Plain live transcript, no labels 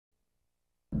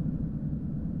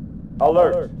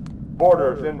Alert!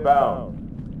 Boarders inbound.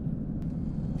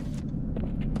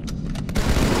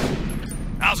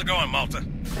 How's it going, Malta?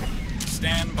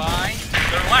 Stand by.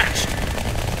 They're latched.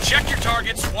 Check your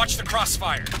targets, watch the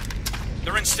crossfire.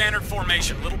 They're in standard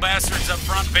formation. Little bastards up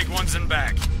front, big ones in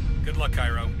back. Good luck,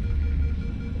 Cairo.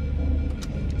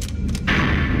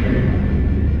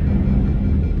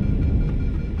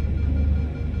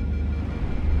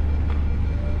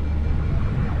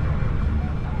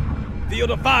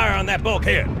 Field of fire on that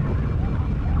bulkhead.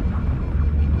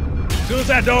 As soon as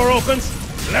that door opens,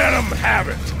 let them have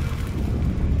it.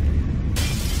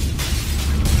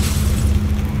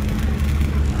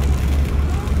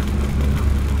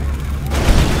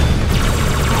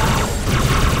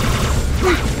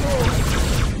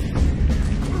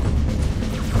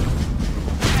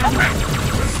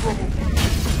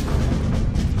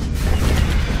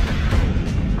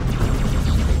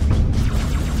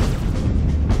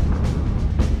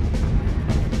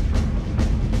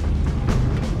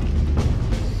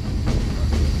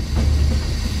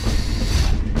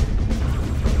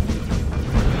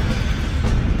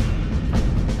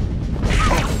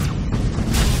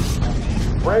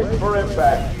 Brace for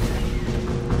impact.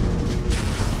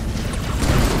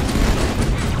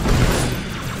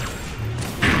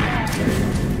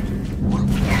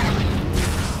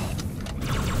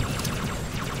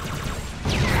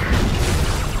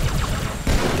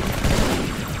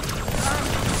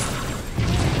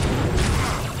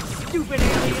 Stupid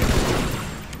alien!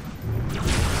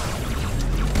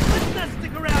 Let's not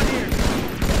stick around here!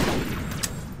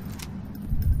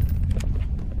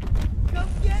 Come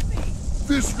get me!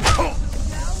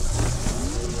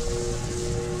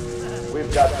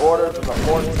 We've got boarders in the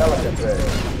Fort Pelican Bay.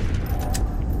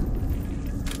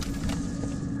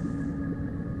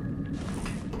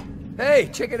 Hey,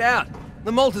 check it out.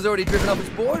 The Malta's already driven up its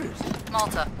boarders.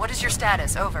 Malta, what is your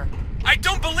status? Over. I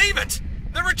don't believe it!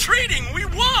 They're retreating! We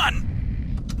won!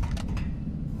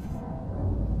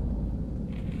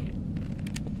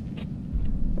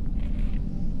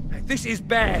 This is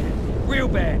bad. Real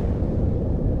bad.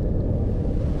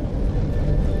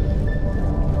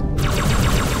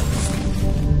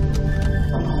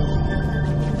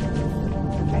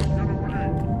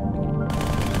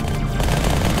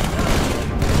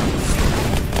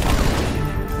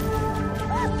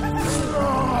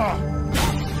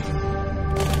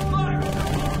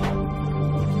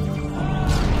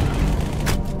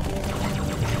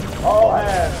 All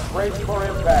hands, brace for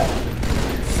impact.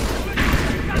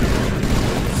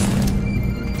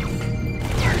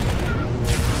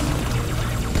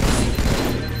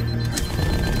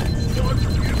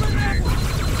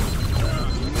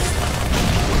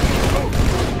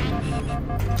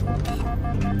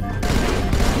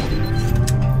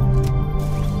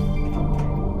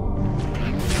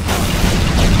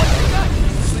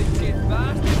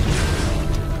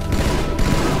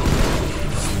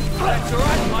 That's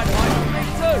alright, my wife and me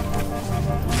too.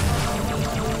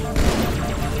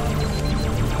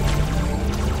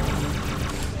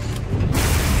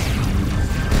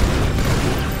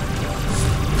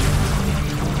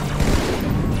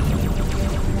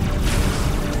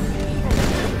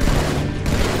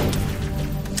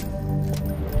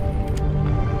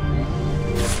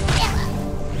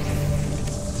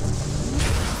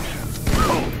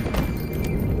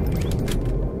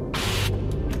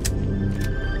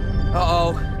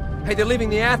 Uh-oh. Hey, they're leaving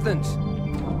the Athens.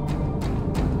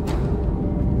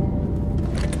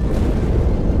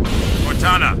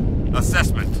 Cortana,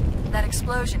 assessment. That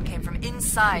explosion came from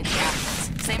inside the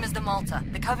Athens, same as the Malta.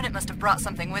 The Covenant must have brought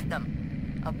something with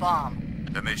them. A bomb.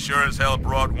 Then they sure as hell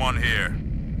brought one here.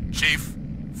 Chief,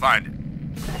 find it.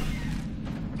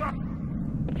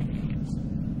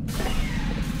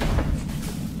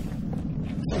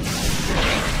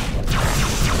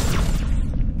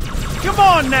 Come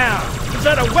on now! Is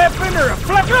that a weapon or a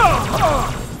flip?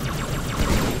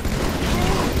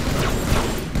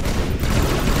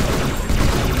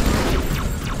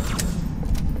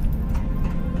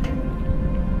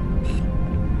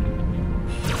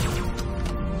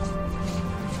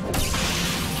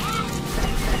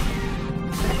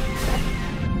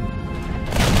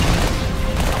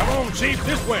 Come on, Chief,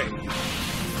 this way!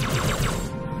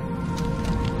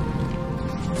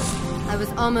 I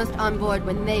was almost on board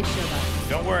when they showed up.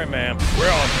 Don't worry, ma'am. We're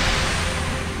on.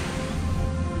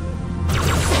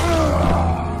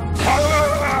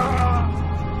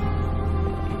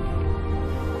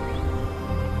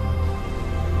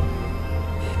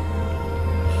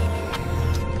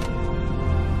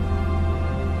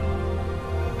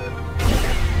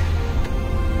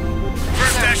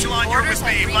 First echelon, you're with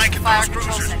me. Blanket those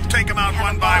cruisers. Take them out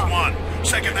one by one.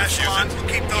 Second echelon,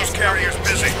 keep those Yes, carriers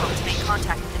busy. to make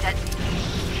contact with the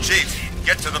detonator. Chief,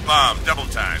 get to the bomb, double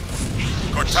time.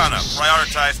 Cortana,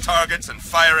 prioritize targets and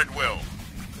fire at will.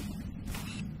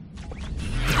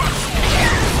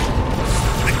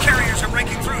 The carriers are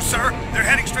breaking through, sir. They're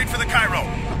heading straight for the Cairo.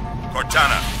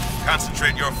 Cortana,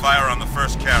 concentrate your fire on the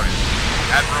first carrier.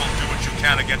 Admiral, do what you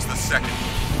can against the second.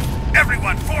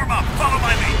 Everyone, form up. Follow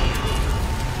my lead.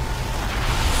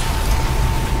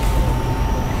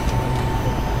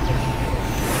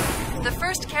 The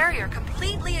first carrier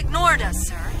completely ignored us,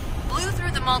 sir. Blew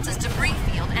through the Malta's debris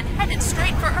field and headed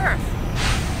straight for Earth.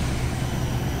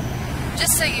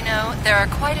 Just so you know, there are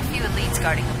quite a few elites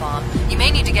guarding the bomb. You may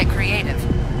need to get creative.